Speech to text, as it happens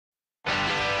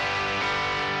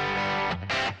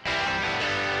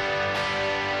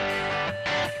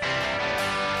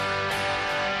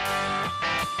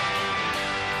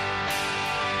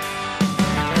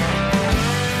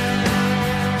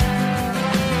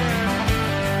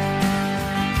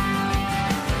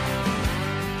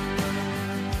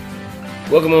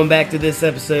Welcome on back to this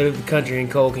episode of the Country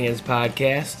and Cold Cans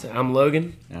podcast. I'm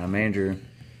Logan. And I'm Andrew.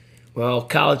 Well,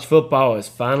 college football is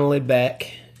finally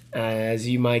back. As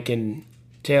you might can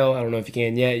tell, I don't know if you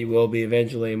can yet, you will be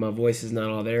eventually. My voice is not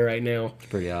all there right now. It's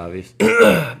pretty obvious.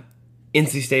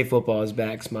 NC State football is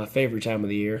back. It's my favorite time of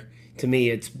the year. To me,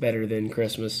 it's better than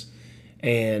Christmas.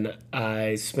 And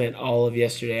I spent all of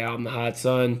yesterday out in the hot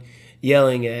sun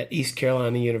yelling at East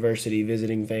Carolina University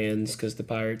visiting fans because the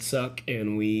Pirates suck,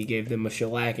 and we gave them a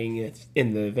shellacking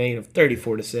in the vein of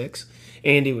 34-6.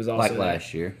 Andy was also like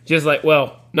last year. Just like,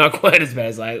 well, not quite as bad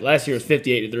as last year was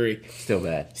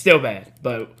 58-3. Still bad,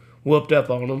 but whooped up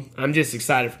on them. I'm just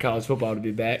excited for college football to be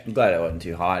back. I'm glad it wasn't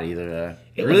too hot either.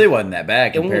 It really wasn't that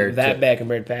bad compared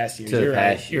to past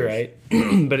years. You're right.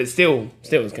 But it still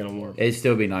was kind of warm. It'd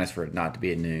still be nice for it not to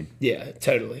be at noon. Yeah,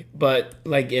 totally. But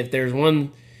like, if there's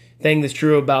one thing that's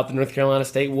true about the North Carolina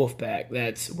State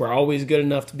Wolfpack, we're always good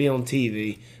enough to be on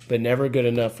TV, but never good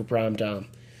enough for prime time.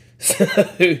 So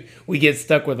we get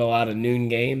stuck with a lot of noon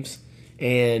games,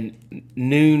 and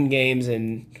noon games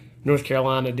in North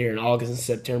Carolina during August and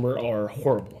September are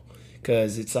horrible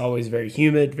because it's always very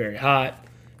humid, very hot,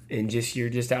 and you're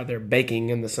just out there baking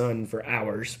in the sun for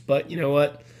hours. But you know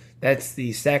what? That's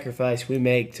the sacrifice we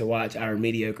make to watch our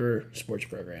mediocre sports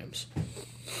programs.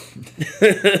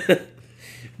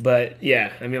 But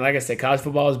yeah, I mean, like I said, college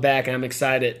football is back. I'm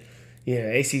excited. You know,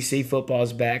 ACC football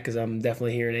is back because I'm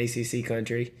definitely here in ACC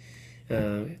country.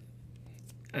 Duke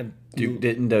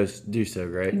didn't do so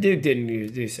great. Duke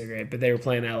didn't do so great, but they were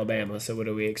playing Alabama, so what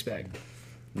do we expect?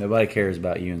 Nobody cares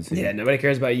about UNC. Yeah, nobody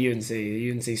cares about UNC.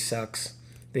 UNC sucks.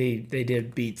 They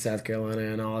did beat South Carolina,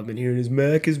 and all I've been hearing is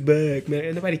Mac is back.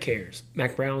 Nobody cares.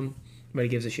 Mac Brown, nobody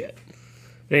gives a shit.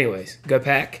 But anyways, go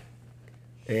Pack.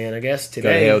 And I guess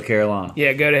today... Go to Hell Carolina.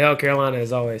 Yeah, go to Hell Carolina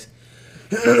as always.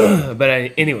 But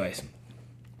anyways,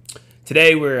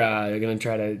 today we're going to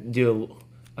try to do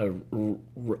a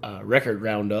record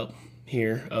roundup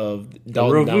here of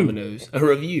Dalton Domino's. A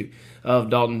review of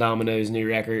Dalton Domino's new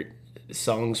record,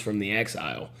 Songs from the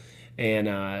Exile.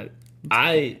 And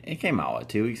it came out,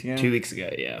 2 weeks ago? 2 weeks ago,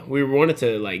 yeah. We wanted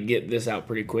to get this out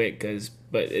pretty quick,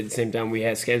 but at the same time we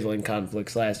had scheduling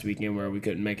conflicts last weekend where we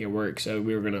couldn't make it work. So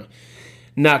we were going to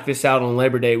knock this out on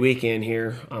Labor Day weekend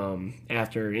here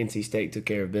after NC State took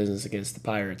care of business against the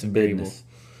Pirates of Greenville.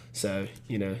 So,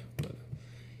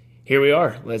 here we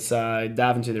are. Let's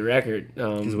dive into the record.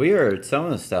 Because we heard some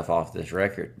of the stuff off this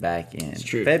record back in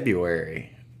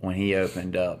February when he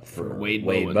opened up for Wade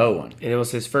Bowen. And it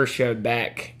was his first show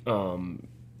back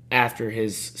after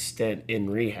his stint in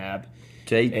rehab.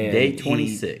 Day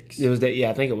 26. I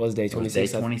think it was day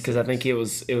 26. Because I think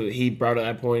he brought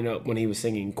that point up when he was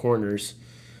singing Corners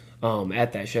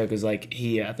at that show. Because I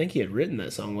think he had written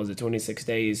that song. Was it 26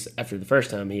 days after the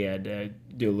first time he had to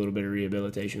do a little bit of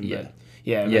rehabilitation? Yeah. But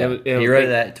yeah. He wrote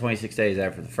that 26 days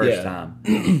after the first time.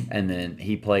 And then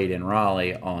he played in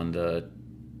Raleigh on the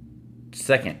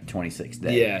second 26th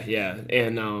day. Yeah.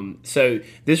 And so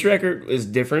this record is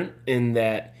different in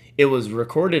that it was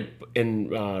recorded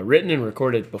and written and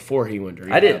recorded before he went to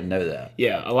rehab. I didn't know that.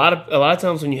 Yeah, a lot of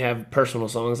times when you have personal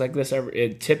songs like this,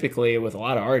 it typically with a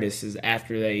lot of artists is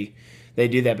after they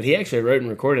do that. But he actually wrote and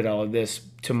recorded all of this,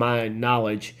 to my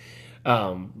knowledge,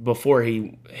 before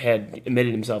he had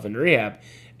admitted himself into rehab.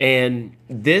 And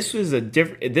this was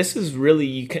This is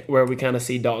really where we kind of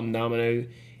see Dalton Domino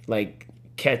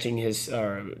catching his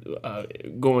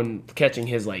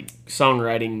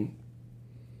songwriting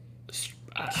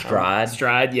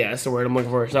stride. Yeah, that's the word I'm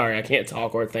looking for. Sorry, I can't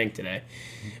talk or think today.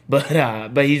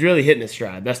 But he's really hitting his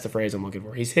stride. That's the phrase I'm looking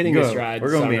for. He's hitting his stride.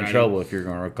 We're going to be in trouble if you're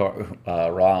going to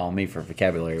rely on me for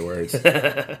vocabulary words.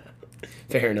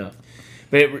 Fair enough.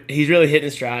 But he's really hitting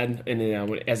his stride, and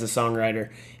as a songwriter,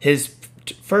 his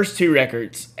first two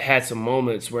records had some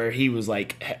moments where he was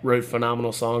wrote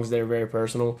phenomenal songs that are very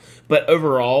personal, but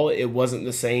overall it wasn't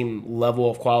the same level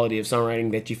of quality of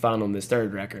songwriting that you find on this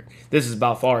third record. This is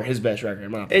by far his best record in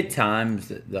my opinion. At times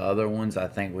the other ones I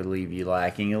think would leave you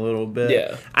lacking a little bit.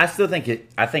 Yeah, I still think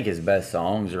his best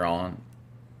songs are on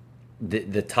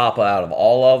the top out of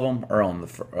all of them are on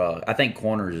the. I think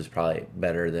Corners is probably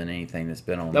better than anything that's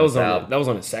been on. That was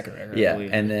on his second record. Yeah, I believe.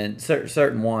 And then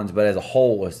certain ones, but as a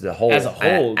whole,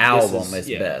 album is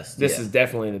best. This is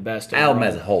definitely the best album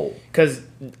as a whole. Because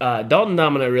Dalton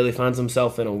Domino really finds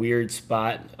himself in a weird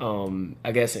spot,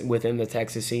 I guess, within the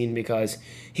Texas scene because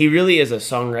he really is a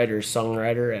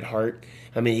songwriter at heart.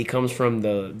 I mean, he comes from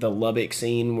the Lubbock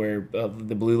scene where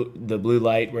the blue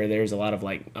light, where there's a lot of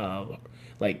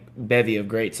bevy of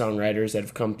great songwriters that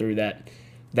have come through that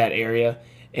area.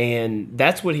 And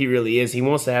that's what he really is. He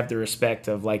wants to have the respect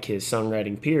of like his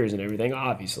songwriting peers and everything.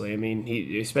 Obviously, I mean,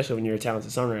 especially when you're a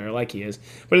talented songwriter like he is.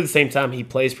 But at the same time, he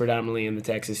plays predominantly in the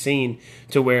Texas scene,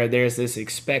 to where there's this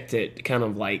expected kind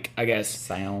of like, I guess,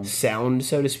 sound,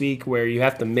 so to speak, where you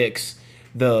have to mix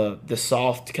the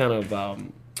soft kind of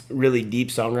really deep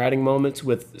songwriting moments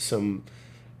with some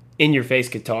in-your-face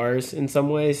guitars in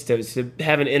some ways to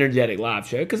have an energetic live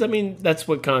show. Because, I mean, that's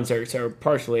what concerts are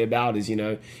partially about, is,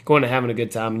 going to having a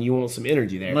good time and you want some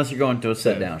energy there. Unless you're going to a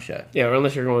sit-down show. Yeah, or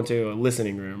unless you're going to a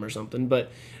listening room or something.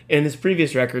 But in his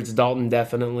previous records, Dalton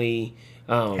definitely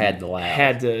had the loud.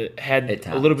 Had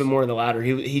a little bit more of the louder.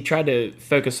 He tried to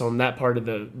focus on that part of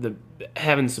the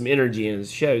having some energy in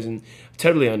his shows, and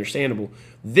totally understandable.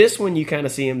 This one, you kind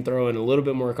of see him throwing a little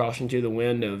bit more caution to the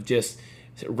wind of just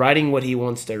writing what he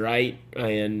wants to write,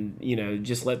 and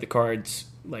just let the cards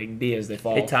like be as they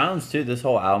fall. At times too, this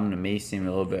whole album to me seemed a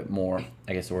little bit more,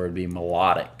 I guess the word would be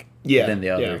melodic than the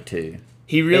other two.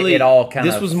 He really it all kind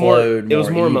this of was more flowed it was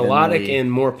more evenly. melodic and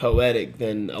more poetic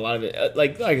than a lot of it.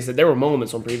 Like I said, there were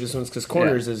moments on previous ones, because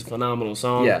Corners is a phenomenal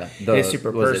song. Yeah, it's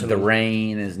super personal. The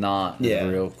Rain is not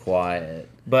real quiet.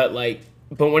 But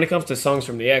when it comes to Songs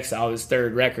from the Exile, his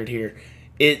third record here,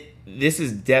 this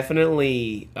is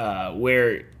definitely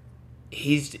where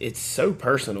it's so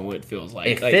personal. It feels like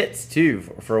it fits too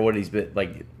for what he's been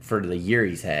like for the year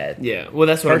he's had. Yeah, well,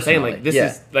 that's what I'm saying. Like this yeah.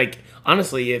 is like,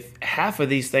 honestly, if half of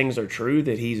these things are true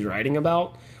that he's writing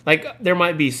about, like there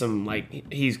might be some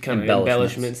like he's kind of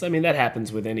embellishments. I mean, that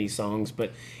happens with any songs.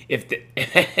 But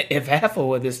if half of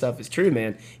what this stuff is true,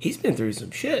 man, he's been through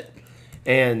some shit.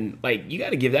 And like you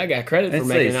got to give that guy credit for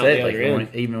making out the other end.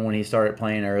 Even when he started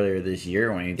playing earlier this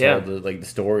year, when he told the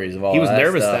stories of all, he was that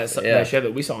nervous stuff. that show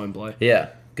that we saw him play. Yeah,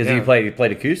 because he played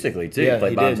acoustically too. He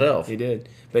played by himself. He did,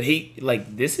 but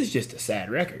this is just a sad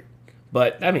record.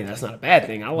 But I mean, that's not a bad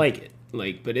thing. I like it.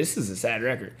 But this is a sad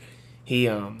record. He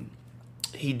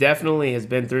definitely has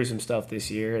been through some stuff this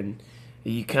year, and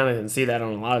you kind of can see that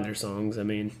on a lot of their songs. I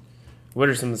mean, what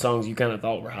are some of the songs you kind of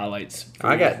thought were highlights?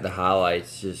 I got the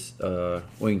highlights. Just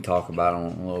we can talk about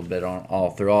them a little bit on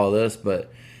all through all this,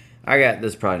 but I got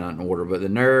this probably not in order. But The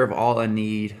Nerve, All I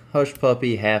Need, Hush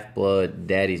Puppy, Half Blood,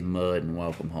 Daddy's Mud, and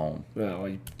Welcome Home.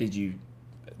 Well, did you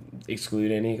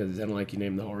exclude any? Because it sounded like you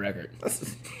named the whole record.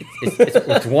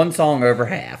 It's one song over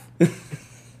half.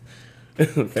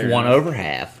 One over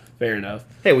half. Fair enough.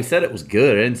 Hey, we said it was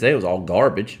good. I didn't say it was all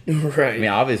garbage. Right. I mean,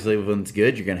 obviously, when it's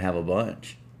good, you're going to have a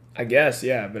bunch. I guess,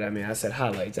 yeah. But I mean, I said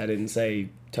highlights. I didn't say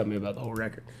tell me about the whole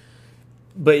record.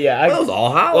 But yeah, that was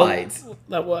all highlights.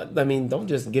 What? I mean, don't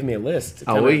just give me a list.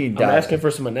 I'm asking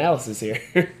for some analysis here.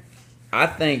 I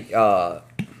think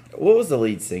what was the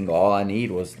lead single? All I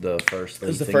Need was the first. It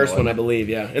was the first one, I believe.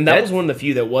 Yeah, and that was one of the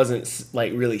few that wasn't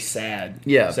like really sad.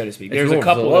 Yeah, so to speak. There's a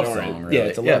couple that aren't. Really. Yeah,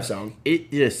 it's a love song. It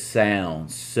just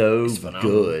sounds so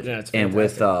good. Yeah, it's fantastic. And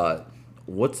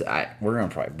with we're gonna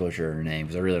probably butcher her name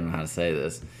because I really don't know how to say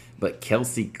this. But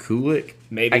Kelsey Kulik,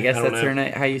 maybe I guess that's her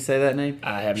name. How you say that name?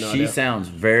 I have no idea. She sounds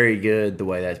very good the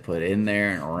way that's put in there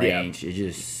and arranged. Yeah. It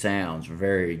just sounds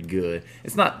very good.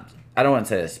 It's not. I don't want to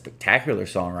say a spectacular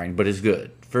songwriting, but it's good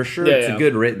for sure. It's a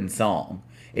good written song.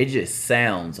 It just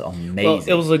sounds amazing. Well,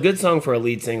 it was a good song for a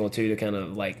lead single too, to kind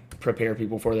of like prepare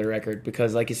people for their record,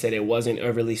 because like you said, it wasn't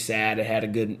overly sad.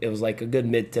 It was like a good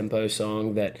mid-tempo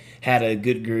song that had a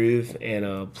good groove and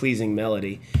a pleasing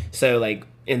melody. So like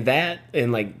in that,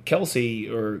 and like Kelsey,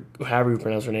 or however you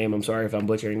pronounce her name, I'm sorry if I'm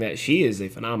butchering that, she is a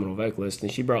phenomenal vocalist,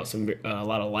 and she brought a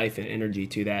lot of life and energy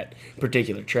to that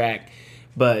particular track.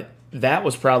 But that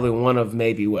was probably one of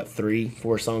maybe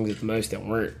 3-4 songs at the most that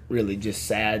weren't really just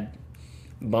sad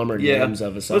bummer jams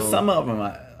of a song. But some of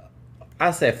them,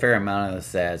 I say a fair amount of the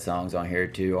sad songs on here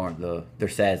too aren't they're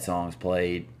sad songs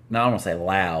played. No, I don't want to say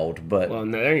loud, but no,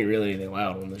 there ain't really anything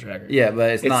loud on this record. Yeah,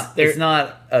 but it's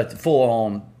not a full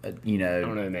on I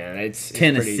don't know, man. It's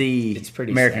Tennessee, it's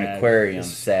pretty American sad. Aquarium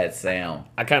sad sound.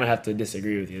 I kind of have to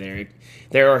disagree with you there.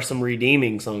 There are some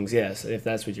redeeming songs, yes, if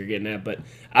that's what you're getting at, but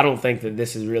I don't think that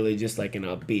this is really just like an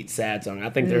upbeat sad song. I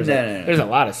think there's a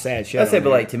lot of sad shit. I say,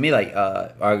 but like to me, like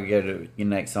I'll go to your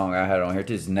next song I had on here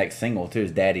too. Is the next single too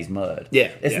is Daddy's Mud.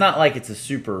 Yeah, it's not like it's a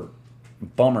super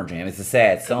bummer jam. It's a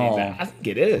sad song. I think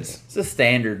it is. It's a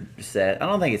standard set. I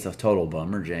don't think it's a total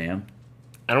bummer jam.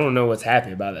 I don't know what's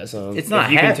happy about that song. It's not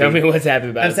if you happy. Can tell me what's happy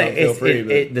about it. Feel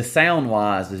free. The sound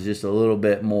wise is just a little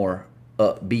bit more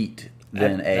upbeat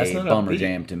than a bummer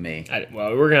jam to me.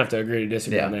 Well, we're gonna have to agree to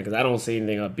disagree on that, because I don't see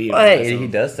anything upbeat. Well, hey, he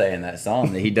does say in that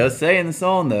song. He does say in the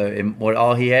song though,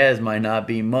 all he has might not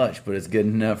be much, but it's good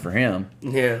enough for him.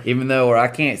 Yeah. Even though I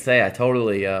can't say I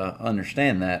totally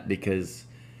understand that, because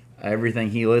everything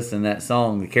he listened to that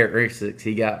song, the characteristics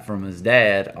he got from his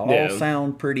dad, all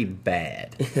sound pretty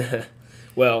bad.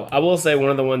 Well, I will say one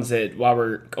of the ones that, while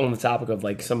we're on the topic of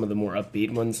like some of the more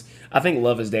upbeat ones, I think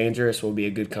 "Love Is Dangerous" will be a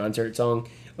good concert song.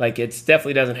 Like, it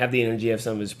definitely doesn't have the energy of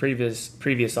some of his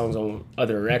previous songs on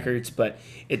other records, but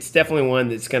it's definitely one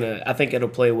that's gonna. I think it'll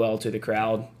play well to the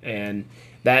crowd, and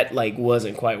that like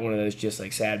wasn't quite one of those just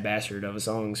like sad bastard of a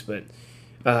songs, but.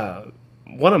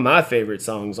 One of my favorite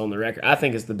songs on the record, I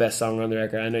think is the best song on the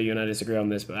record. I know you and I disagree on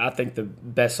this, but I think the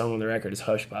best song on the record is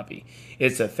Hush Puppy.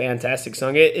 It's a fantastic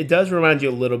song. It does remind you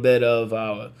a little bit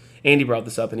of, Andy brought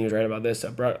this up and he was right about this.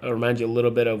 It reminds you a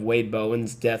little bit of Wade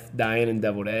Bowen's Death, Dying, and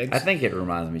Deviled Eggs. I think it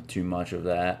reminds me too much of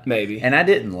that. Maybe. And I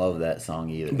didn't love that song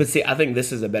either. But see, I think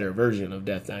this is a better version of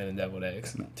Death, Dying, and Deviled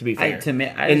Eggs, to be fair.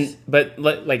 But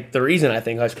like the reason I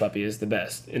think Hush Puppy is the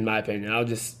best, in my opinion, I'll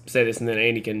just say this and then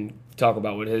Andy can talk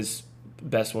about what his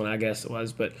best one I guess it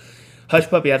was, but Hush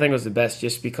Puppy I think was the best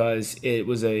just because it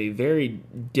was a very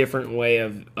different way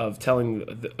of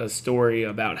telling a story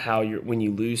about how when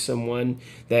you lose someone,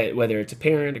 that whether it's a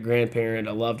parent, a grandparent,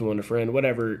 a loved one, a friend,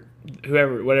 whatever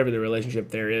the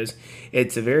relationship there is,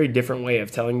 it's a very different way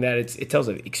of telling that. It tells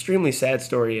an extremely sad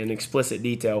story in explicit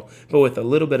detail, but with a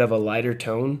little bit of a lighter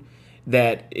tone,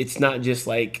 that it's not just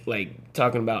like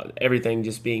talking about everything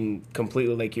just being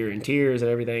completely like you're in tears and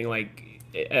everything like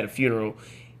at a funeral.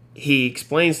 He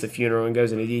explains the funeral and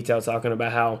goes into detail talking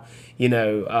about how,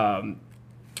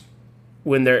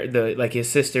 when his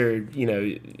sister,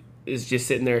 is just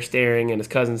sitting there staring and his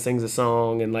cousin sings a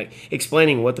song and like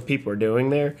explaining what the people are doing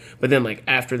there. But then like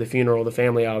after the funeral, the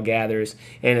family all gathers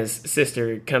and his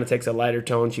sister kind of takes a lighter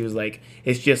tone. She was like,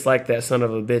 "It's just like that son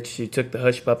of a bitch who took the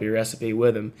Hush Puppy recipe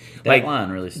with him." That line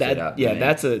really stood out to me.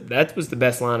 That was the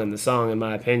best line in the song in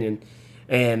my opinion.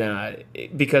 And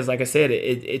because, like I said,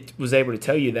 it was able to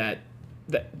tell you that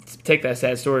take that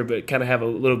sad story, but kind of have a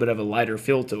little bit of a lighter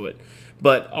feel to it.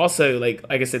 But also, like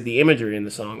I said, the imagery in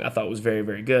the song I thought was very,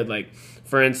 very good. Like,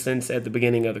 for instance, at the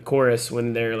beginning of the chorus,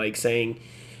 when they're like saying,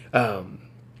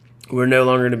 "We're no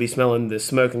longer going to be smelling the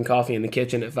smoke and coffee in the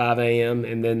kitchen at 5 a.m."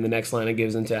 And then the next line it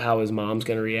gives into how his mom's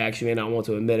going to react. She may not want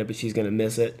to admit it, but she's going to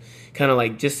miss it. Kind of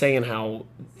like just saying how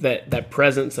that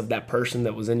presence of that person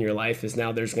that was in your life is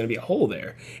now there's going to be a hole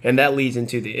there. And that leads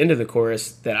into the end of the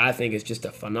chorus that I think is just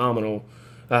a phenomenal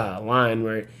line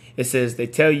where it says, "They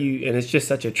tell you," and it's just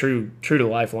such a true to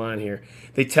life line here.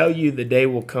 "They tell you the day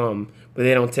will come, but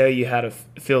they don't tell you how to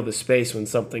fill the space when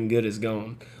something good is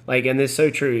gone." Like, and it's so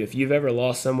true. If you've ever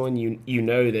lost someone, you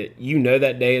know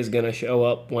that day is going to show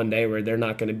up one day where they're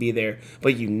not going to be there,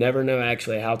 but you never know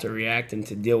actually how to react and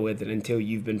to deal with it until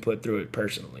you've been put through it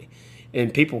personally.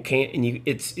 And people can't, and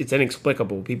it's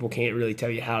inexplicable. People can't really tell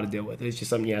you how to deal with it. It's just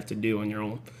something you have to do on your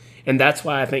own. And that's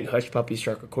why I think Hush Puppy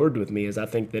struck a chord with me, is I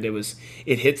think that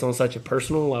it hits on such a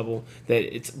personal level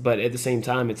but at the same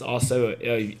time, it's also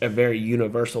a very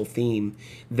universal theme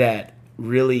that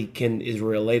really is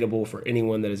relatable for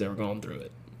anyone that has ever gone through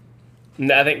it.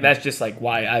 And I think that's just like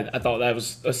why I thought that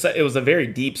it was a very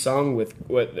deep song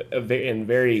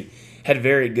had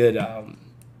very good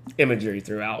imagery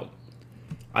throughout.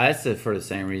 That's for the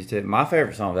same reason too. My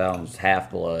favorite song of the album is Half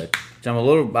Blood, which I'm a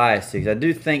little biased to because I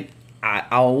do think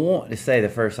I want to say the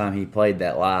first time he played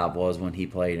that live was when he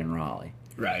played in Raleigh.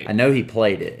 Right. I know he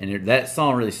played it, and that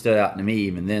song really stood out to me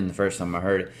even then the first time I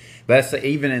heard it. But that's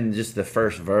even in just the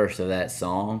first verse of that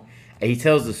song, he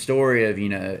tells the story of,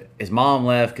 his mom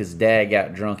left because dad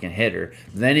got drunk and hit her.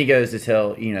 Then he goes to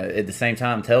tell, at the same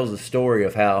time, tells the story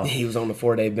of how he was on the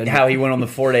 4-day bender. How he went on the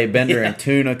 4-day bender in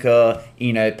Tunica.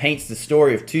 Paints the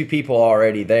story of two people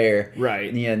already there.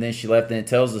 Right. And then she left, and it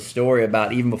tells the story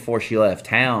about even before she left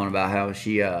town about how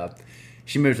she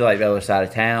moved to like the other side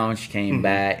of town. She came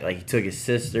back. Like he took his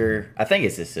sister. I think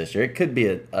it's his sister. It could be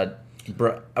a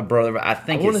brother. I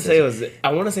want to say it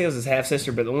was his half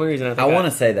sister, but the only reason I want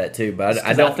to say that too, but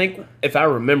I think if I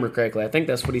remember correctly, I think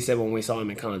that's what he said when we saw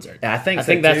him in concert. I think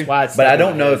that's why. But I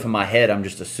don't know if in my head I'm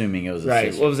just assuming it was his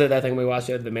sister. What was it? That thing we watched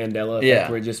at the Mandela effect?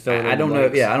 Yeah, we're just filling. I don't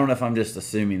know. Yeah, I don't know if I'm just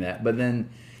assuming that, but then.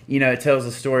 It tells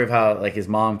the story of how like his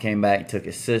mom came back, took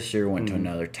his sister, went to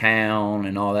another town,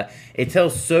 and all that. It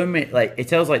tells so many. Like it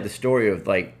tells like the story of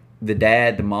like the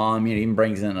dad, the mom. Even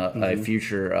brings in a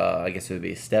future. I guess it would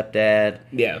be a stepdad.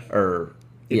 Yeah. Or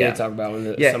he did talk about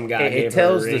when some guy. It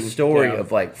tells the story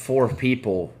of like 4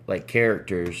 people, like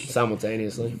characters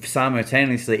simultaneously,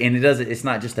 and it doesn't. It's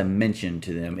not just a mention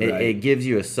to them. It gives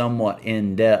you a somewhat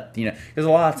in depth. Because a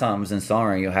lot of times in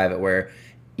songwriting you'll have it where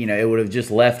it would have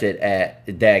just left it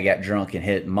at Dad got drunk and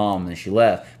hit Mom and she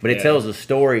left. But it tells a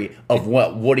story of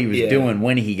what he was doing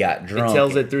when he got drunk. It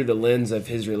tells it through the lens of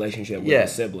his relationship with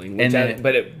his sibling.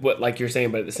 Which like you're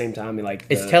saying, but at the same time,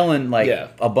 it's telling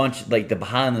a bunch the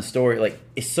behind the story.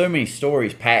 It's so many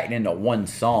stories packed into one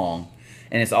song,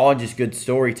 and it's all just good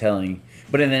storytelling.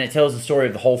 But then it tells the story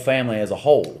of the whole family as a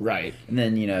whole. Right. And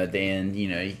then, at the end,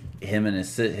 him and his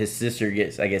sister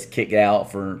gets, I guess, kicked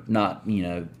out for not,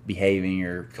 behaving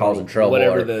or causing trouble.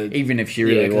 Even if she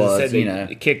really was,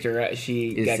 It kicked her.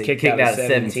 She got kicked out at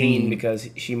 17 because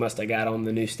she must have got on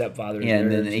the new stepfather's and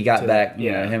then he got back,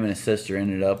 him and his sister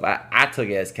ended up. I took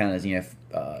it as kind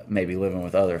of, maybe living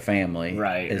with other family.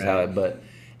 Right. But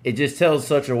it just tells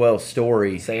such a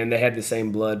story. Saying they had the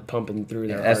same blood pumping through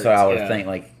their hearts. That's what I would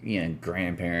think,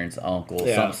 grandparents,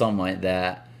 uncles, something like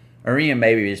that. Or even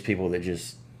maybe just people that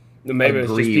just maybe it's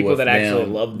just people that actually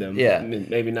loved them. Yeah.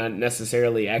 Maybe not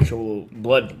necessarily actual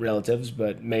blood relatives,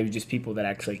 but maybe just people that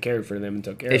actually cared for them and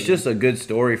took care of them. It's just a good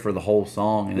story for the whole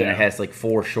song, and then it has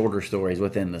 4 shorter stories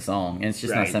within the song. And it's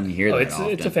just not something you hear that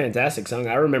often. It's a fantastic song.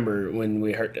 I remember when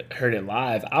we heard it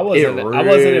live. I wasn't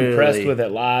impressed with it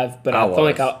live, but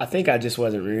I think I just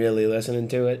wasn't really listening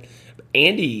to it.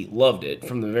 Andy loved it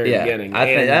from the very beginning. I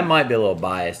think that might be a little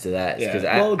biased to that.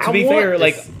 To be fair,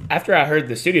 after I heard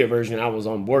the studio version, I was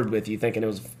on board with you, thinking it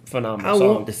was a phenomenal song.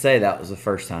 I want to say that was the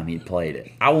first time he played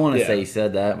it. I want to say he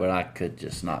said that, but I could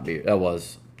just not be. That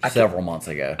was several months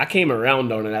ago. I came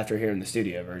around on it after hearing the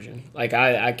studio version.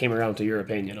 I came around to your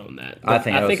opinion on that. But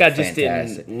I think I just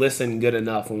didn't listen good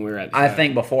enough when we were at the I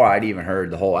think before I'd even heard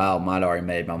the whole album, I'd already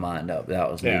made my mind up. That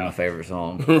was my favorite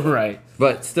song. Right.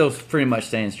 But still pretty much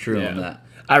stands true on that.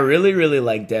 I really, really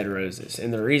like Dead Roses.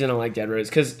 And the reason I like Dead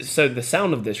Roses, so the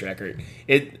sound of this record,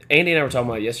 Andy and I were talking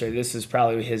about yesterday, this is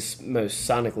probably his most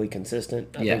sonically consistent,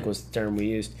 I think was the term we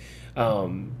used,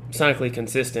 sonically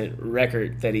consistent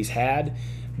record that he's had.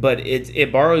 But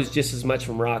it borrows just as much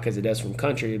from rock as it does from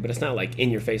country, but it's not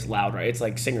in-your-face loud, right? It's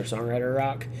like singer-songwriter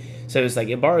rock. So it's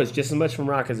it borrows just as much from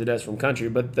rock as it does from country,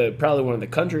 but probably one of the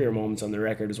countryer moments on the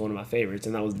record is one of my favorites,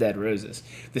 and that was Dead Roses.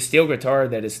 The steel guitar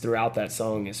that is throughout that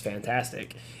song is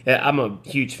fantastic. I'm a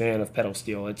huge fan of pedal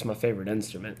steel. It's my favorite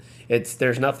instrument.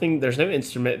 There's no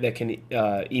instrument that can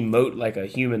emote like a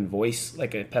human voice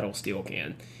like a pedal steel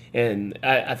can. And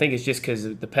I think it's just because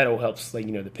the pedal helps,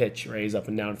 the pitch raise up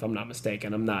and down, if I'm not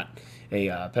mistaken. I'm not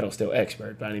a pedal steel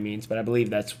expert by any means, but I believe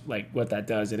that's what that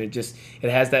does. And it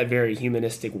has that very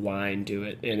humanistic whine to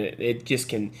it. And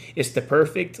it's the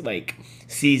perfect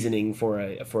seasoning for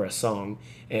a song.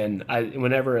 And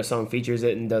whenever a song features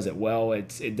it and does it well,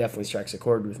 it definitely strikes a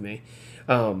chord with me.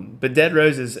 But Dead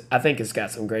Roses, I think it's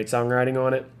got some great songwriting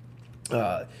on it.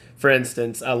 For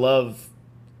instance, I love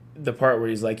the part where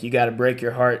he's you got to break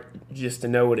your heart just to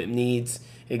know what it needs,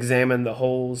 examine the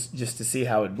holes just to see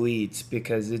how it bleeds,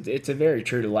 because it's a very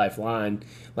true to life line.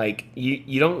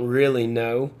 You don't really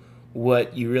know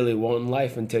what you really want in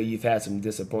life until you've had some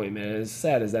disappointment. And as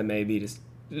sad as that may be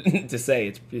to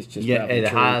say, it's just the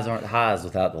highs aren't highs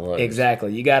without the lows.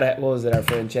 Exactly. You gotta, what was it our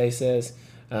friend Chase says,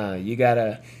 you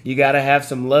gotta have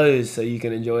some lows so you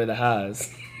can enjoy the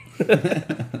highs.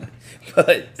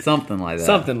 But something like that.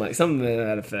 Something to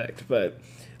that effect. But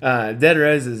Dead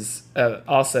Roses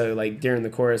also, during the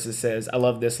chorus, it says, I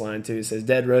love this line too. It says,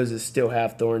 dead roses still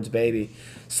have thorns, baby.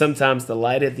 Sometimes the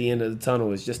light at the end of the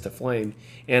tunnel is just a flame.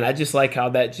 And I just like how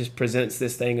that just presents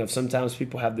this thing of sometimes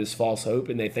people have this false hope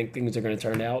and they think things are going to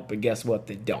turn out, but guess what?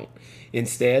 They don't.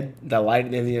 Instead, the light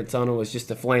at the end of the tunnel is just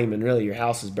a flame, and really your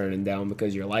house is burning down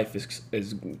because your life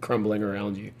is crumbling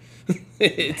around you.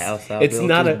 It's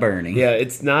not burning. Yeah,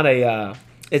 it's not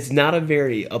a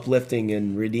very uplifting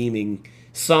and redeeming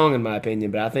song in my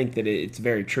opinion, but I think that it's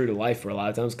very true to life for a lot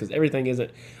of times, because everything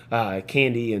isn't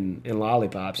candy and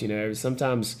lollipops.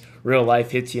 Sometimes real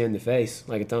life hits you in the face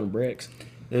like a ton of bricks.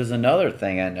 There's another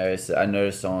thing I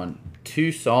noticed on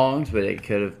 2 songs, but it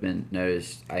could have been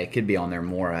noticed. It could be on there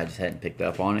more. I just hadn't picked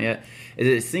up on it yet.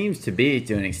 It seems to be,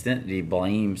 to an extent, that he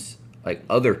blames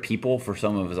other people for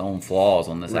some of his own flaws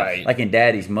on this. Right. Like in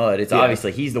Daddy's Mud, it's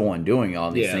obviously he's the one doing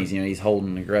all these things. He's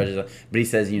holding the grudges, but he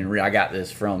says, I got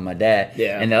this from my dad.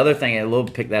 Yeah. And the other thing, I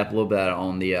picked up a little bit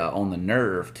on the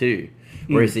nerve too.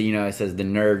 Where it says the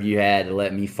nerve you had to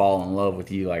let me fall in love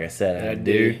with you, like I said I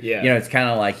do. Yeah. It's kind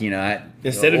of like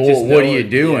instead of just what are you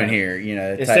doing here?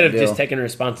 Instead of just taking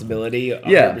responsibility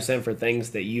 100% for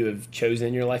things that you have chosen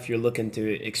in your life, you're looking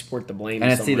to export the blame.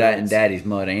 And I see that in Daddy's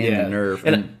Mud and the nerve.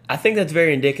 And I think that's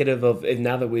very indicative of,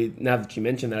 now that you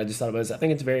mentioned that, I just thought about this. I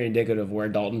think it's very indicative of where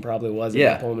Dalton probably was at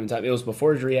that moment in time. It was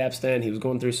before his rehab stint. He was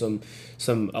going through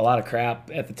a lot of crap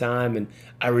at the time, and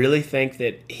I really think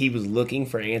that he was looking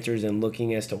for answers and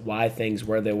looking as to why things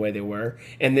were the way they were.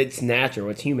 And it's natural.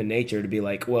 It's human nature to be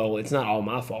like, well, it's not all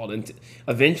my fault. And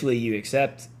eventually you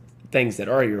accept things that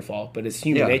are your fault, but it's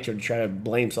human nature to try to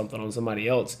blame something on somebody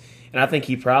else. And I think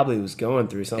he probably was going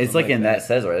through something. It's like in that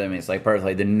says right. I mean, it's like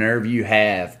personally, the nerve you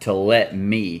have to let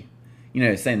me,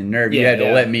 saying the nerve you had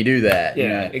to let me do that.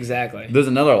 Yeah, exactly. There's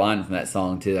another line from that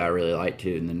song too that I really like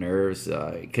too, in the nerves,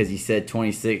 because he said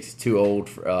 26 too old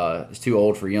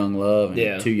for young love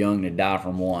and too young to die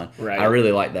from one. Right. I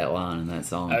really like that line in that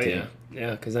song too.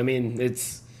 Yeah, because I mean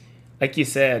it's. Like you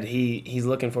said, he's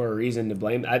looking for a reason to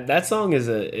blame. That song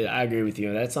I agree with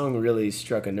you. That song really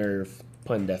struck a nerve,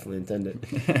 pun definitely intended.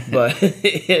 But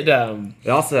it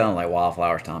also sounded like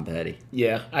Wildflowers, Tom Petty.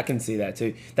 Yeah, I can see that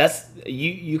too. That's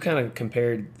you kind of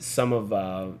compared some of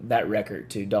that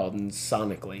record to Dalton's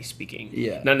sonically speaking.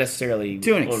 Yeah, not necessarily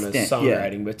to an on extent, the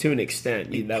songwriting, but to an extent,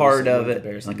 that part of it,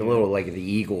 like a little like the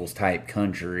Eagles type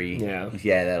country. Yeah, if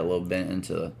you add that a little bit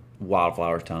into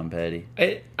Wildflowers, Tom Petty.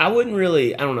 I wouldn't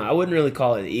really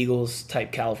call it Eagles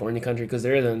type California country because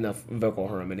there isn't enough vocal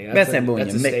harmony. That's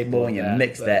when you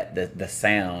mix the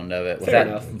sound of it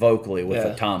without vocally with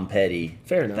a Tom Petty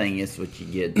thing is what you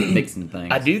get, mixing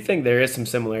things. I do think there is some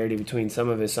similarity between some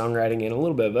of his songwriting and a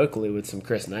little bit vocally with some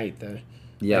Chris Knight though.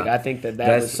 Yeah, I think that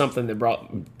was something that brought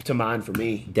to mind for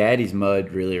me. Daddy's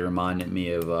Mud really reminded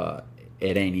me of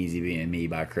It Ain't Easy Being Me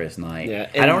by Chris Knight. Yeah,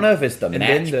 I don't know if it's the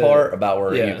match part about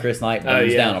where Chris Knight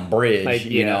burns down a bridge.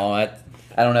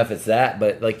 I don't know if it's that,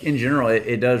 but like in general,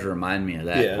 it does remind me of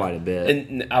that quite a bit.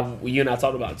 And you and I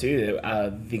talked about too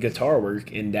the guitar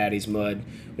work in Daddy's Mud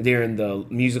during the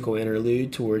musical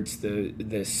interlude towards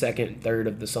the second third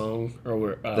of the song,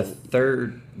 or the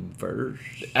third verse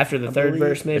after the third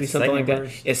verse, maybe something like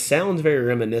that. It sounds very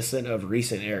reminiscent of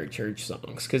recent Eric Church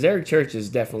songs because Eric Church is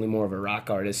definitely more of a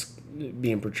rock artist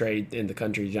being portrayed in the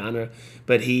country genre,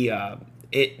 but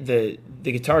the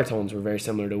guitar tones were very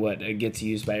similar to what gets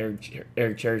used by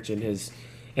Eric Church and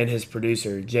his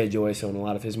producer Jay Joyce on a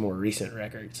lot of his more recent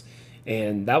records,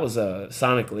 and that was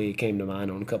sonically came to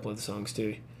mind on a couple of the songs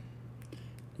too.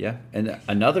 Yeah, and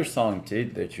another song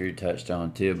too that you touched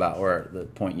on too about where the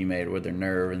point you made with their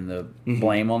nerve and the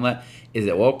blame on that is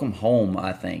that Welcome Home,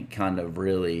 I think, kind of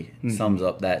really sums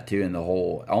up that too, in the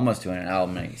whole, almost to an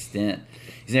album extent.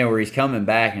 Where he's coming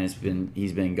back and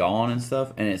he's been gone and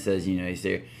stuff, and it says, he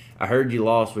said, I heard you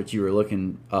lost what you were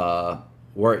looking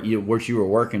what you were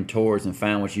working towards and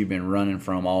found what you've been running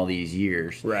from all these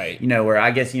years. Right. Where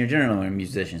I guess generally when a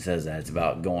musician says that, it's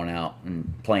about going out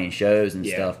and playing shows and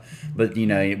stuff. But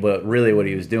but really what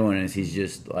he was doing is he's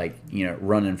just like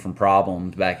running from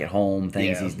problems back at home,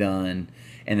 things he's done,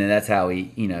 and then that's how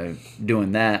he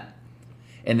doing that.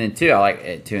 And then too, I like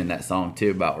it too in that song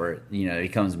too about where he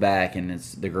comes back and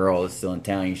it's the girl is still in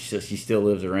town. She still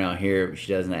lives around here, but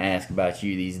she doesn't ask about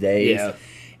you these days. Yeah.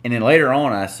 And then later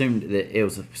on, I assumed that it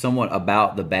was somewhat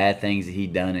about the bad things that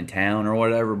he'd done in town or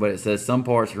whatever. But it says some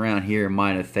parts around here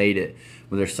might have faded,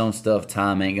 but there's some stuff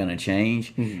time ain't gonna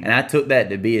change. Mm-hmm. And I took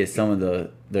that to be as some of the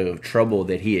trouble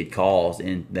that he had caused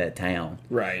in that town.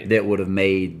 Right. That would have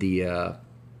made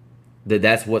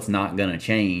that's what's not going to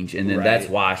change, and then that's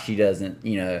why she doesn't,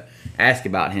 ask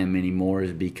about him anymore,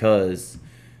 is because,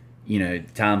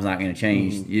 time's not going to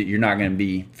change. Mm-hmm. You're not going to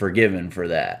be forgiven for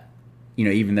that.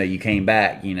 Even though you came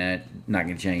back, not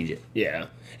going to change it. Yeah.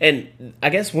 And I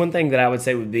guess one thing that I would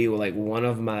say would be like one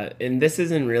of my, and this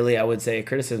isn't really, I would say, a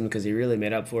criticism because he really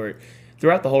made up for it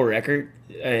throughout the whole record.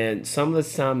 And some of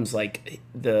the times, like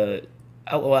I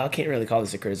can't really call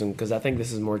this a criticism because I think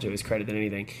this is more to his credit than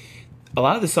anything. A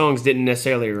lot of the songs didn't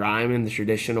necessarily rhyme in the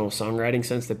traditional songwriting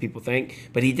sense that people think,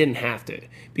 but he didn't have to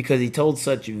because he told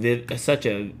such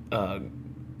a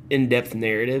in-depth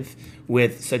narrative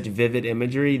with such vivid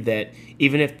imagery that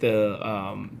even if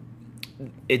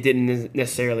it didn't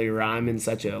necessarily rhyme in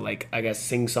such a, like, I guess,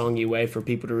 sing-songy way for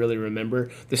people to really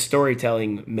remember, the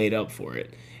storytelling made up for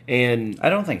it. And I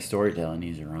don't think storytelling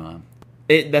needs a rhyme.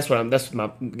 You just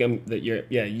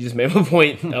made my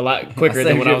point a lot quicker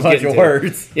than what I was getting to.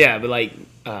 Words. Yeah, but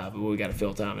we got to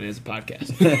fill time. It is a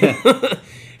podcast.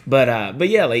 But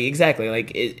yeah, like exactly,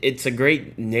 like it's a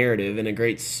great narrative and a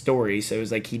great story. So it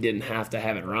was like he didn't have to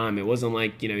have it rhyme. It wasn't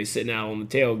like he's sitting out on the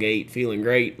tailgate feeling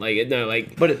great.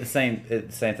 But at the same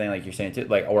thing, like you're saying too,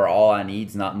 like or all I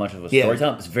need's not much of a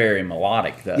storytelling. It's very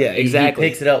melodic though. Yeah, exactly. He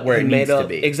picks it up where it needs to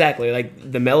be. Exactly,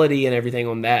 like the melody and everything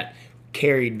on that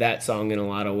carried that song in a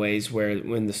lot of ways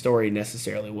when the story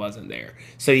necessarily wasn't there.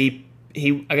 So he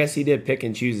I guess he did pick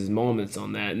and choose his moments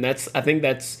on that, and I think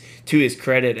that's to his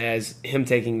credit as him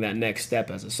taking that next step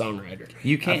as a songwriter.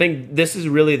 I think this is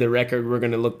really the record we're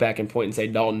going to look back and point and say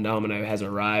Dalton Domino has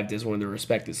arrived as one of the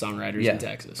respected songwriters in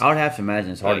Texas. I would have to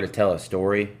imagine it's hard to tell a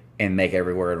story and make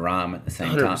every word rhyme at the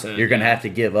same time. You're going to have to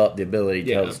give up the ability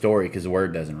to tell the story because the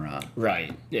word doesn't rhyme.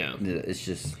 Right, yeah. It's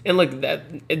just... And look,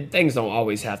 things don't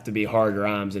always have to be hard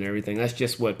rhymes and everything. That's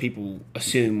just what people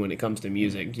assume when it comes to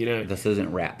music, you know? This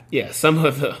isn't rap. Yeah, some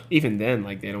of the... Even then,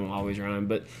 like, they don't always rhyme.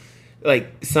 But,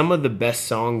 like, some of the best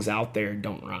songs out there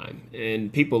don't rhyme.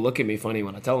 And people look at me funny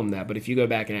when I tell them that. But if you go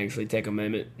back and actually take a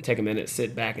minute,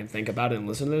 sit back and think about it and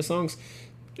listen to those songs...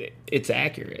 It's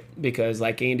accurate because,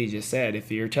 like Andy just said,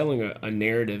 if you're telling a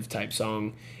narrative type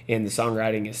song and the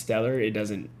songwriting is stellar, it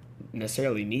doesn't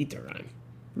necessarily need to rhyme.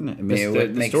 I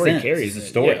mean, the story sense. Carries it's a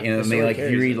story. Yeah, you know what I mean? Like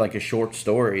if you read like a short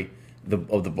story, the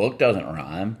book doesn't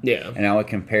rhyme. Yeah. And I would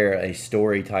compare a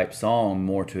story type song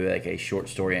more to like a short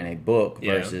story in a book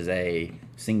versus a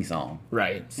sing song.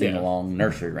 Right. Sing along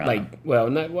nursery rhyme.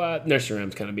 Nursery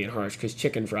rhyme's kind of being harsh because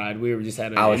chicken fried. We were just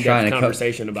having an in-depth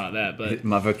conversation about that, but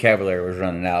my vocabulary was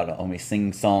running out on me.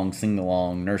 Sing song, sing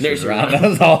along, nursery rhyme. That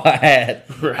was all I had.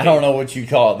 Right. I don't know what you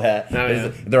call that.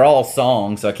 They're all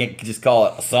songs, so I can't just call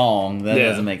it a song. That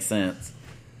doesn't make sense.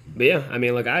 But yeah, I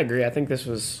mean, I agree. I think this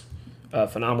was a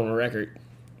phenomenal record,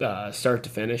 start to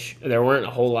finish. There weren't a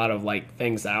whole lot of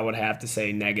things that I would have to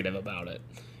say negative about it.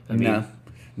 I mean,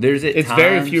 it's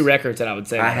very few records that I would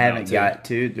say I haven't got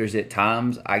to. There's at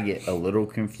times I get a little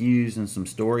confused in some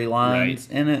storylines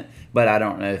in it, but I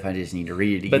don't know if I just need to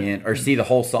read it again or see the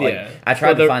whole song. Yeah. I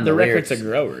tried to find the lyrics. The record's a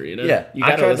grower, you know. Yeah,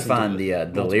 I tried to find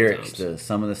the lyrics to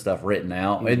some of the stuff written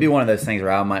out. Mm-hmm. It'd be one of those things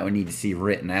where I might need to see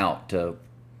written out to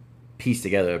piece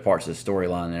together the parts of the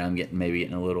storyline that I'm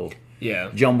getting a little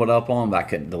jumbled up on, but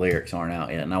the lyrics aren't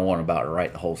out yet, and I want about to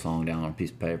write the whole song down on a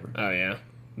piece of paper. Oh yeah,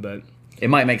 but it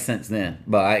might make sense then,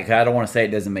 but I don't want to say it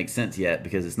doesn't make sense yet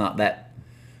because it's not that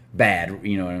bad.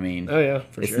 You know what I mean? Oh yeah,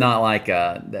 for it's sure. not like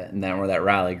that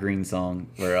Riley Green song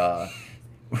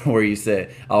where you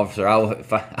said, "Officer, I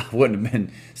wouldn't have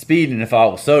been speeding if I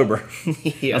was sober."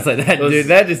 I was like, dude,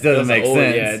 that just doesn't make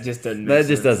sense. Yeah, it just doesn't. That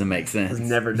just doesn't make sense.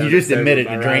 Never done you just admitted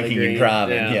to drinking and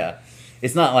driving. Yeah.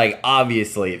 It's not like,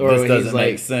 obviously, this doesn't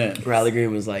make sense. Riley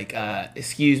Green was like,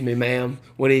 excuse me, ma'am,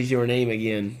 what is your name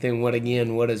again? Then what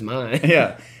again, what is mine?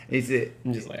 Yeah.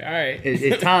 I'm just like, all right.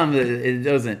 At times,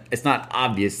 it's not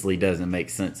obviously doesn't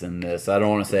make sense in this. I don't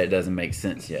want to say it doesn't make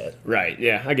sense yet. Right,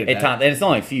 yeah, I get that. At times, and it's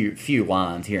only a few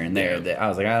lines here and there that I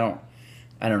was like, I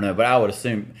don't know, but I would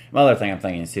assume, my other thing I'm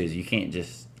thinking too is you can't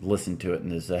just listen to it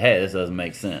and just say, hey, this doesn't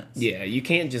make sense. Yeah, you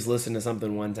can't just listen to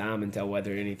something one time and tell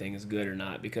whether anything is good or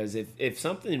not, because if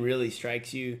something really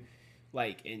strikes you,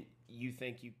 and you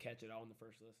think you catch it all in the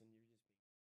first listen,